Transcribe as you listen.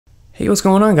Hey, what's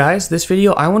going on, guys? This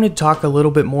video, I want to talk a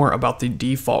little bit more about the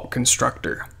default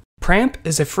constructor. Pramp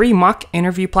is a free mock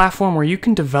interview platform where you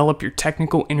can develop your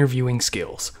technical interviewing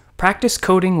skills. Practice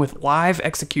coding with live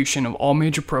execution of all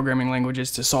major programming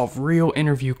languages to solve real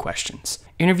interview questions.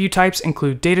 Interview types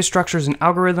include data structures and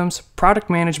algorithms, product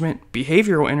management,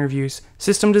 behavioral interviews,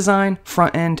 system design,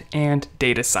 front-end, and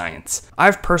data science.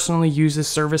 I've personally used this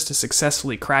service to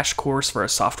successfully crash course for a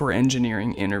software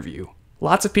engineering interview.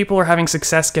 Lots of people are having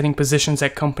success getting positions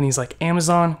at companies like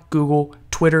Amazon, Google,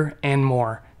 Twitter, and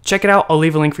more. Check it out, I'll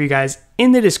leave a link for you guys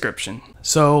in the description.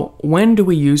 So when do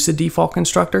we use the default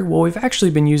constructor? Well, we've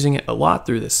actually been using it a lot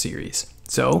through this series.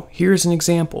 So here's an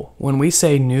example. When we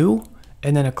say new,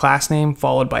 and then a class name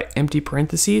followed by empty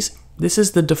parentheses, this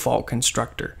is the default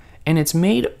constructor, and it's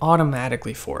made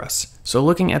automatically for us. So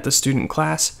looking at the student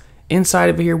class,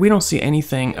 inside of here, we don't see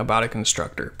anything about a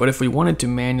constructor, but if we wanted to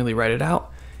manually write it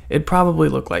out, it'd probably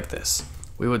look like this.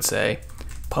 We would say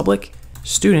public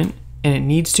student, and it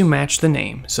needs to match the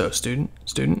name. So student,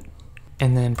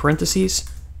 and then parentheses,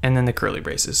 and then the curly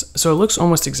braces. So it looks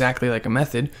almost exactly like a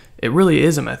method. It really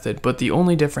is a method, but the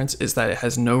only difference is that it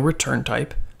has no return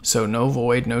type, so no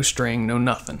void, no string, no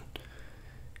nothing.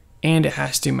 And it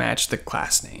has to match the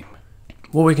class name.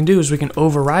 What we can do is we can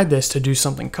override this to do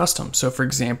something custom. So for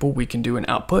example, we can do an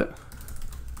output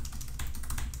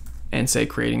and say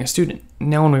creating a student.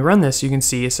 Now when we run this, you can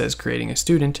see it says creating a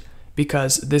student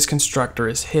because this constructor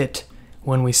is hit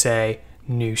when we say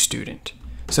new student.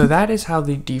 So that is how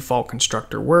the default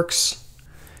constructor works.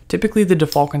 Typically the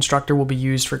default constructor will be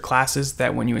used for classes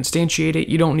that when you instantiate it,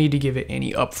 you don't need to give it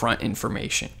any upfront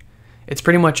information. It's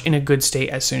pretty much in a good state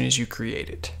as soon as you create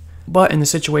it. But in the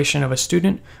situation of a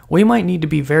student, we might need to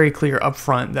be very clear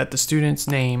upfront that the student's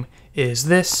name is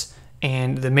this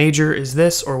and the major is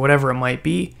this or whatever it might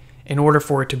be, in order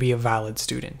for it to be a valid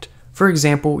student. For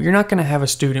example, you're not going to have a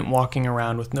student walking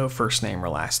around with no first name or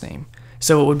last name.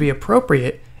 So it would be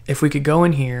appropriate if we could go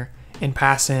in here and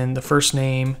pass in the first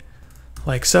name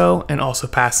like so, and also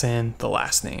pass in the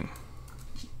last name.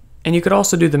 And you could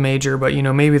also do the major, but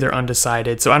maybe they're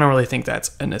undecided, so I don't really think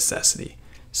that's a necessity.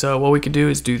 So what we could do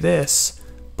is do this,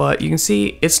 but you can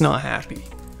see it's not happy.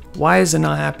 Why is it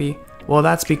not happy? Well,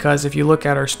 that's because if you look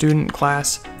at our student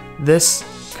class, this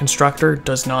constructor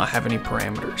does not have any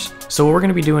parameters. So what we're going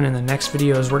to be doing in the next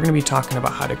video is we're going to be talking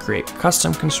about how to create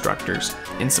custom constructors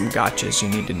and some gotchas you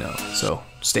need to know. So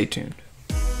stay tuned.